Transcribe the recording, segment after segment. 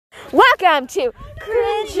Welcome to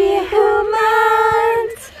Cringy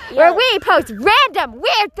Humans, where we post random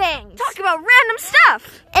weird things. Talk about random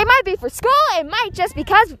stuff. It might be for school, it might just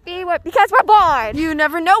because we're bored. You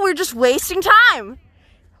never know, we're just wasting time.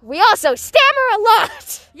 We also stammer a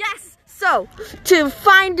lot. Yes, so to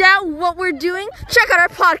find out what we're doing, check out our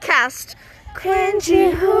podcast.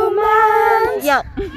 Cringy Humans. Yep.